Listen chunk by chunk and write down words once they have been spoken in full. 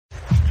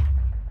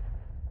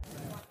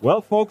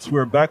Well, folks,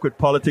 we're back with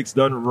Politics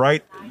Done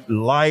Right,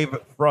 live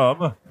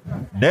from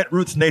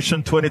Netroots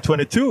Nation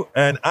 2022,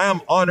 and I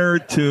am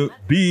honored to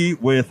be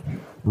with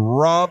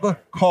Rob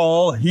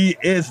Call. He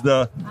is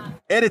the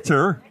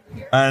editor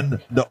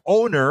and the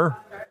owner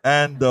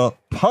and the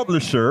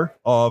publisher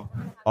of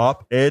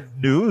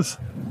Op-Ed News.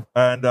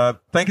 And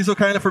thank you so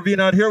kindly for being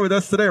out here with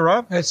us today,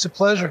 Rob. It's a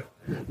pleasure.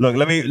 Look,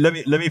 let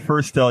me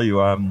first tell you,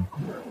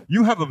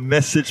 you have a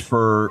message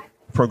for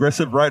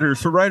progressive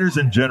writers, for writers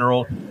in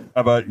general,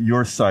 about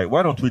your site.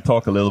 Why don't we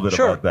talk a little bit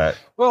about that?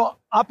 Well,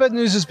 Op-Ed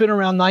News has been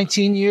around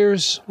 19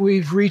 years.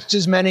 We've reached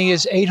as many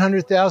as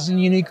 800,000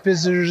 unique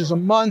visitors a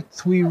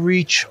month. We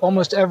reach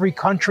almost every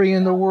country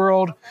in the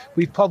world.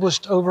 We've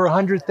published over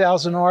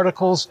 100,000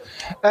 articles.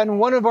 And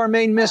one of our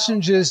main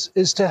messages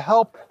is to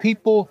help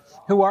people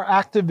who are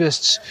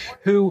activists,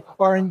 who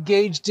are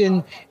engaged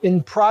in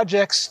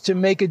projects to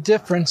make a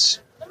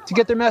difference, to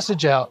get their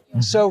message out.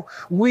 Mm-hmm. So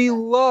we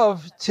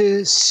love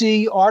to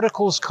see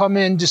articles come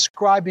in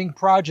describing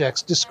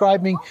projects,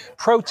 describing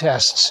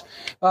protests,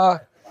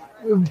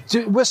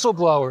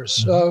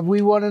 whistleblowers.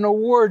 We won an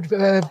award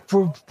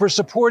for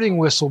supporting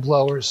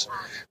whistleblowers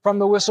from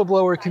the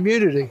whistleblower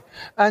community.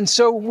 And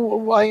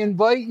so I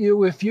invite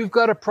you, if you've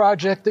got a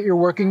project that you're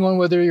working on,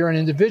 whether you're an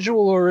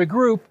individual or a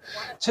group,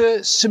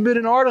 to submit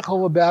an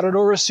article about it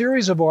or a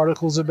series of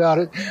articles about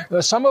it.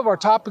 Some of our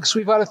topics,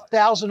 we've had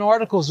 1,000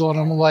 articles on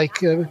them,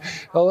 like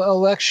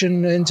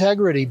election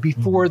integrity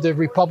before the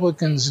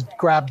Republicans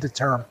grabbed the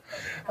term.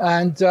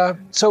 And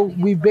so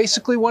we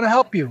basically want to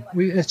help you.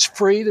 It's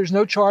free. There's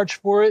no charge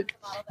for it.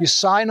 You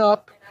sign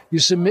up, you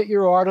submit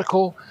your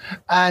article,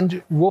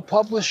 and we'll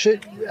publish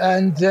it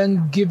and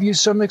then give you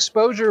some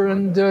exposure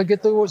and so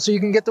you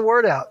can get the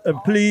word out.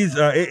 Please,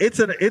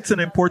 it's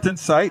an important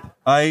site.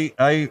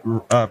 I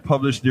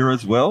published there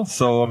as well.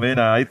 So, I mean,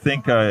 I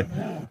think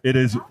it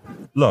is.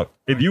 Look,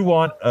 if you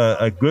want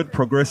a good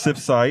progressive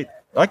site,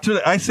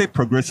 actually, I say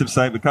progressive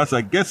site because I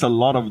guess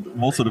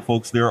most of the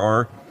folks there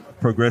are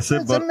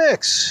progressive. It's a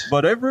mix.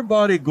 But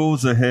everybody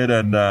goes ahead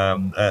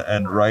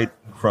and write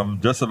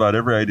from just about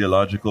every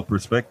ideological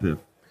perspective.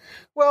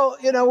 Well,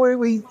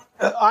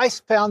 I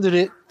founded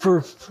it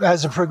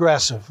as a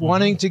progressive,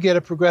 wanting to get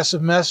a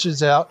progressive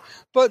message out.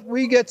 But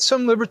we get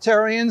some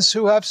libertarians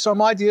who have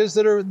some ideas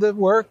that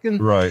work,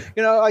 and right.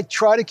 I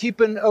try to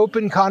keep an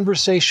open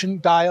conversation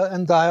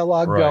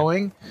dialogue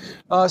going.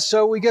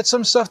 So we get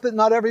some stuff that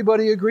not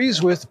everybody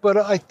agrees with, but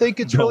I think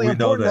it's really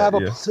important to have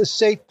a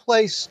safe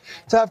place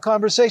to have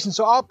conversations.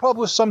 So I'll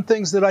publish some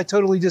things that I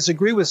totally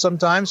disagree with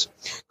sometimes,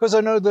 because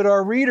I know that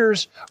our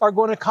readers are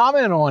going to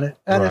comment on it.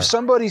 And if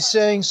somebody's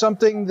saying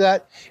something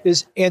that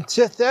is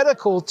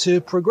antithetical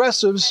to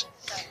progressives,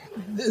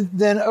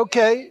 then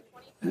okay.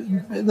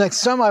 Like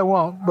some I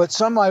won't, but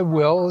some I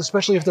will,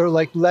 especially if they're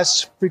like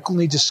less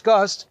frequently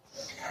discussed.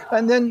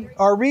 And then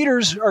our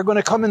readers are going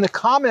to come in the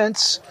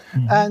comments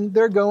and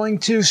they're going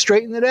to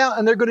straighten it out,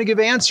 and they're going to give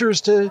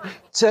answers to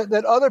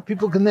that other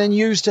people can then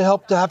use to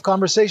help to have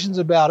conversations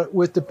about it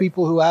with the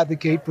people who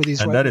advocate for these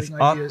and that is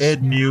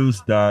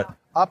opednews.com.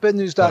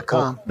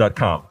 opednews.com.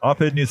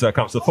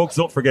 opednews.com. So folks,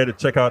 don't forget to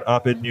check out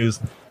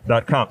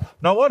opednews.com.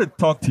 Now I want to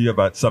talk to you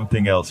about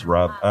something else,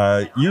 Rob.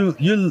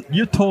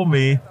 You told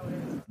me,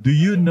 do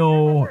you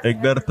know,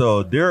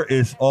 Egberto, there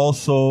is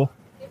also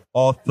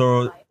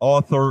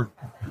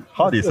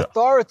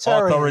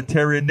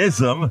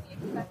authoritarianism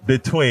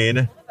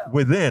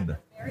within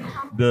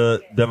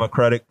the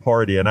Democratic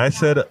Party? And I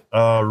said,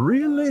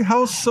 really?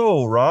 How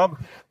so, Rob?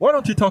 Why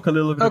don't you talk a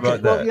little bit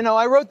about that? Well,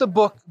 I wrote the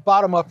book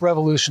Bottom Up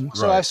Revolution.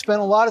 So I've spent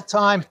a lot of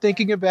time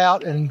thinking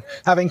about and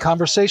having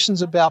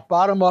conversations about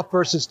bottom up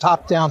versus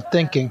top down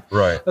thinking.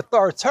 Right.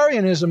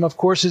 Authoritarianism, of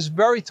course, is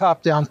very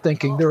top down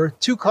thinking. There are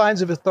two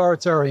kinds of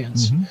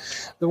authoritarians. Mm-hmm.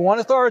 The one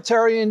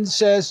authoritarian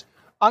says,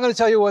 I'm going to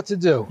tell you what to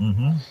do.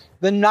 Mm-hmm.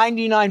 The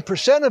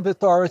 99% of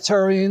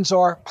authoritarians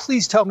are,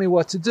 please tell me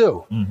what to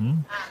do. Mm-hmm.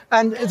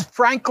 And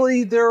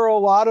frankly, there are a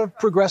lot of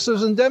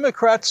progressives and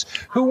Democrats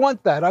who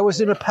want that. I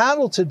was in a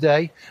panel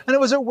today, and it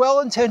was a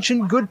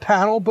well-intentioned, good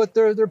panel, but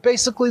they're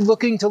basically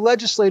looking to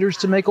legislators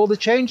to make all the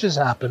changes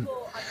happen.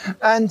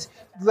 And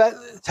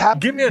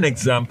give me an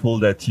example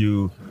that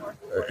you,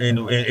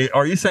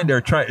 are you saying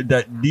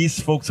that these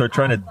folks are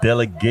trying to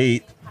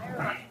delegate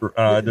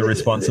the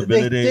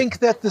responsibility? They think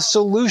that the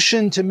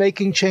solution to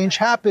making change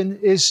happen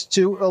is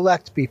to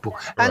elect people.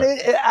 And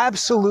it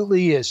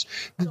absolutely is.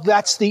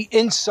 That's the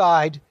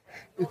inside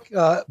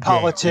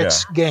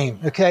politics game,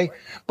 okay?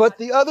 But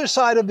the other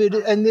side of it,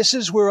 and this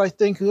is where I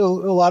think a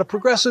lot of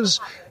progressives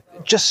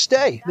just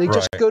stay. They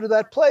just go to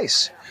that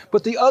place.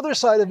 But the other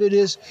side of it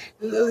is,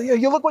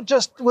 you look what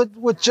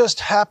just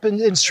happened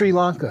in Sri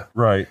Lanka.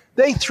 Right.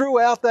 They threw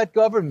out that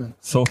government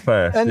so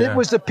fast, and it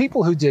was the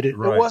people who did it. It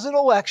wasn't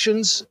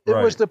elections. It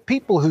was the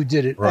people who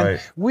did it. Right. And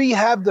we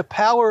have the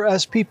power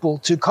as people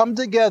to come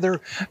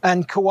together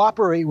and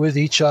cooperate with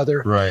each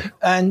other. Right.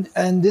 And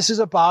this is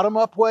a bottom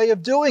up way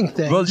of doing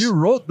things. Well, you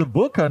wrote the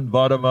book on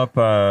bottom up.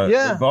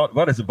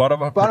 What is it?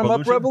 Bottom up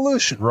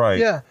Revolution. Right.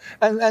 Yeah.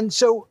 And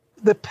so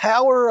the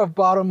power of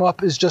bottom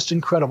up is just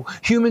incredible.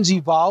 Humans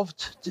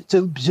evolved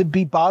to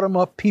be bottom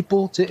up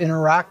people, to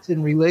interact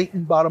and relate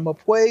in bottom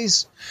up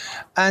ways,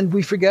 and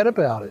we forget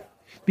about it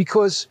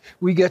because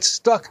we get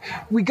stuck.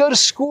 We go to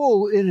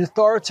school in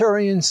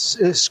authoritarian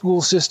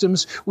school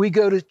systems. We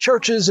go to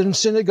churches and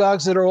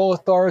synagogues that are all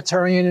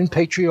authoritarian and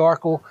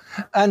patriarchal,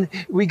 and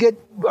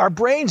our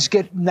brains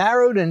get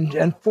narrowed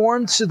and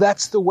formed, so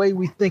that's the way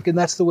we think and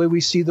that's the way we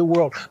see the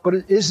world. But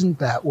it isn't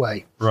that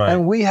way. Right.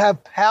 And we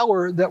have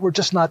power that we're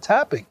just not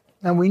tapping.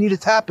 And we need to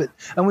tap it,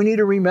 and we need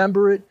to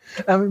remember it.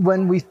 And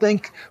when we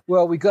think,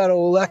 well, we got to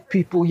elect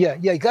people, you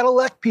got to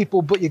elect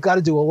people, but you got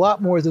to do a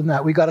lot more than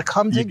that. We got to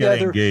come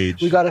together.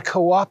 We got to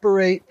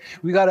cooperate.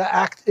 We got to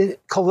act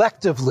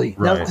collectively.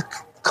 Right. Now, the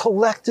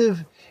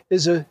collective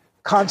is a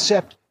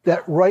concept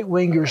that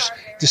right-wingers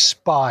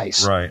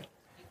despise. Right.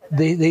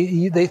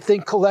 They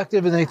think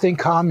collective and they think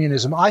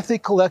communism. I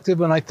think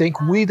collective and I think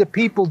we the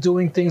people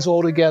doing things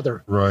all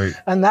together. Right.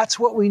 And that's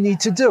what we need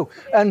to do.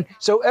 And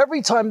so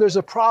every time there's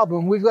a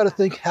problem, we've got to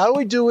think, how do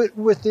we do it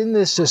within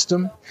this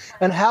system?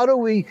 And how do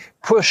we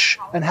push?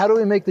 And how do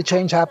we make the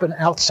change happen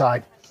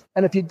outside?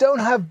 And if you don't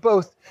have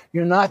both,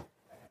 you're not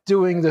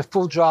doing the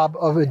full job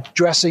of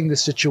addressing the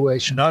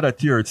situation. Now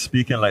that you're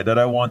speaking like that,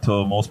 I want to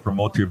almost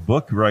promote your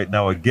book right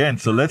now again.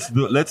 So let's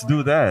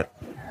do that.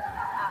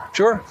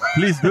 Sure.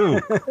 Please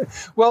do.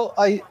 Well,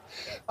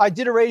 I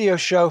did a radio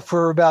show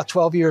for about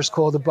 12 years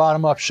called The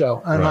Bottom Up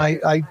Show. And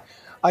right.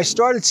 I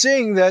started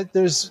seeing that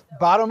there's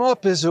bottom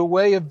up is a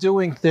way of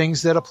doing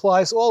things that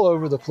applies all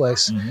over the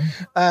place.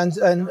 Mm-hmm.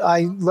 And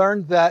I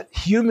learned that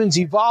humans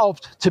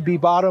evolved to be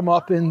bottom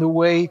up in the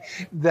way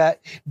that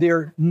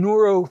their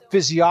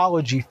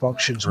neurophysiology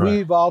functions. Right. We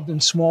evolved in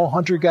small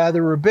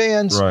hunter-gatherer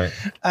bands. Right.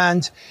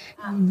 And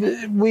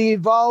we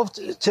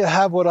evolved to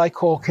have what I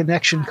call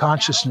connection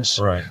consciousness.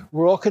 Right.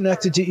 We're all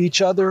connected to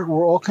each other.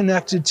 We're all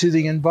connected to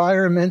the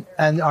environment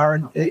and our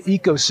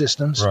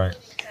ecosystems. Right.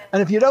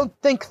 And if you don't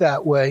think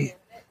that way,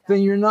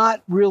 then you're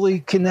not really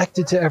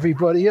connected to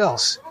everybody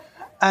else.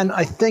 And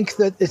I think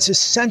that it's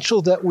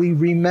essential that we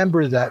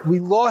remember that. We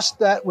lost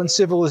that when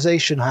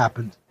civilization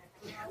happened.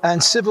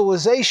 And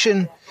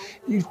civilization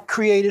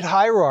created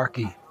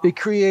hierarchy. It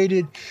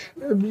created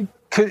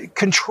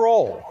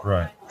control.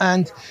 Right.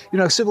 And,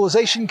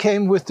 civilization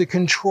came with the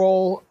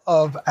control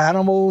of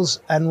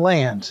animals and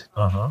land.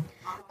 Uh-huh.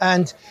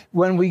 And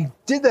when we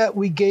did that,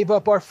 we gave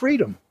up our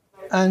freedom.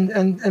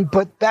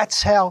 But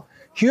that's how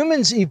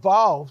humans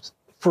evolved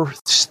for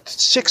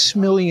 6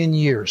 million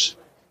years.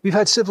 We've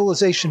had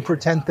civilization for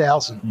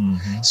 10,000.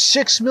 Mm-hmm.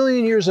 6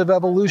 million years of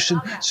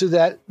evolution so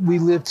that we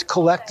lived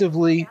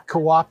collectively,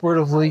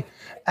 cooperatively,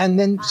 and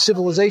then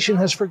civilization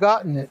has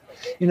forgotten it.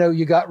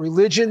 You got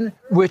religion,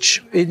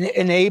 which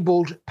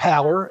enabled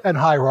power and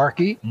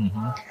hierarchy,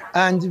 mm-hmm.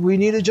 and we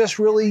need to just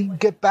really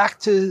get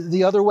back to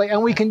the other way,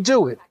 and we can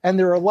do it. And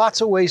there are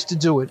lots of ways to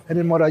do it. And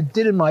then what I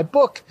did in my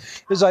book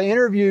is I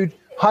interviewed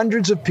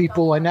hundreds of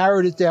people. I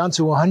narrowed it down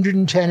to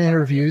 110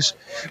 interviews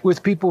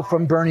with people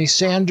from Bernie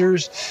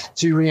Sanders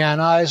to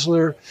Rihanna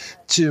Eisler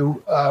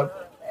to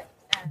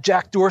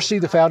Jack Dorsey,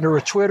 the founder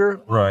of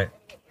Twitter. Right.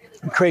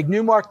 Craig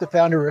Newmark, the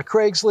founder of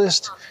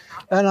Craigslist.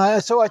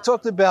 And so I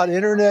talked about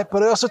internet,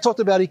 but I also talked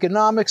about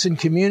economics and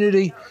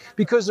community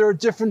because there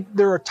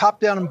are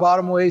top-down and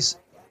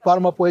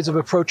bottom-up ways of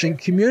approaching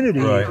community.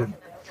 Right. Even.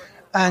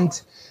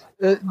 And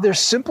there's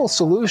simple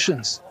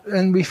solutions,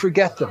 and we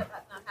forget them.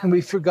 And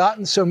we've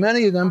forgotten so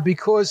many of them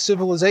because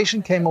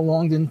civilization came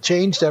along and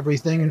changed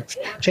everything and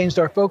changed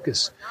our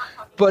focus.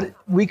 But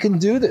we can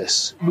do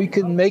this. We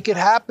can make it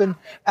happen.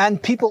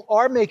 And people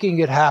are making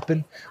it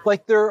happen.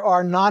 Like there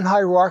are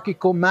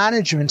non-hierarchical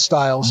management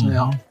styles mm-hmm.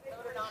 now.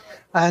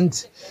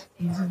 And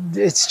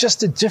it's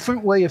just a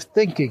different way of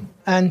thinking.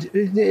 And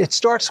it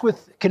starts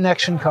with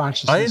connection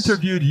consciousness. I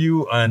interviewed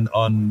you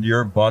on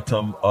your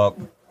Bottom Up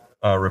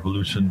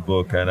Revolution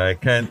book, and I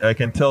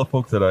can tell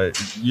folks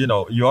that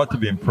you ought to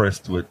be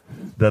impressed with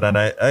that, and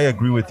I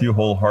agree with you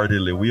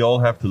wholeheartedly. We all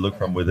have to look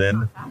from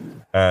within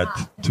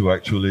to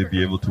actually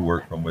be able to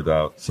work from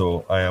without.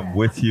 So I am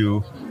with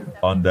you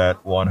on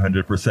that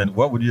 100%.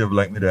 What would you have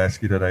liked me to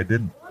ask you that I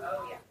didn't?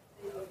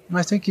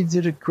 I think you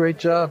did a great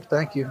job.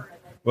 Thank you.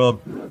 Well,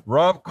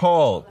 Rob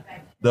Call,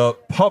 the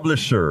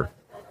publisher,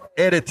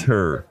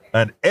 editor,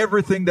 and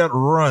everything that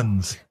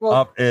runs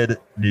Op-Ed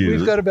News.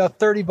 We've got about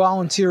 30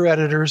 volunteer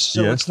editors,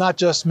 so It's not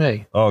just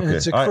me. Okay.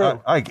 It's a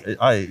crew. I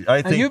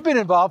think... And you've been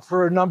involved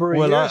for a number of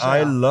years now.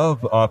 I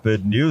love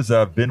Op-Ed News.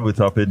 I've been with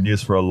Op-Ed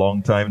News for a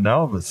long time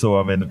now. So,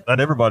 and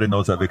everybody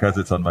knows that because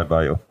it's on my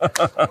bio.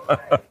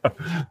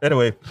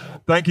 Anyway,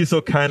 thank you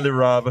so kindly,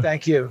 Rob.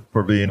 Thank you.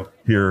 For being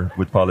here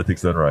with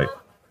Politics Done Right.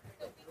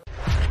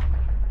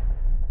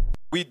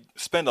 We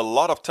spend a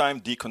lot of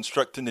time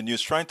deconstructing the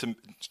news, trying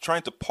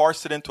to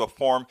parse it into a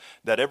form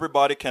that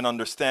everybody can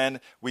understand.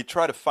 We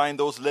try to find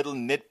those little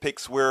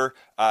nitpicks where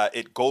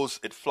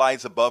it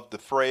flies above the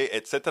fray,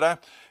 etc.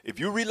 If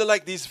you really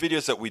like these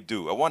videos that we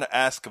do, I want to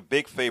ask a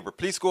big favor.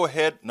 Please go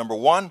ahead. Number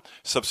 1,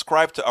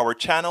 subscribe to our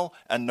channel.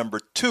 And number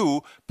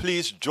 2,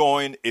 please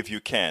join if you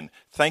can.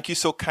 Thank you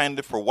so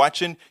kindly for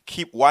watching.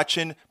 Keep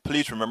watching.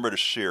 Please remember to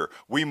share.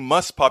 We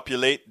must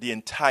populate the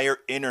entire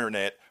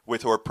internet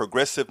with our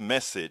progressive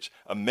message,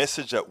 a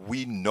message that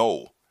we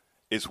know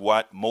is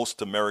what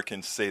most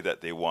Americans say that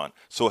they want.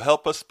 So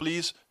help us,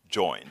 please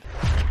join.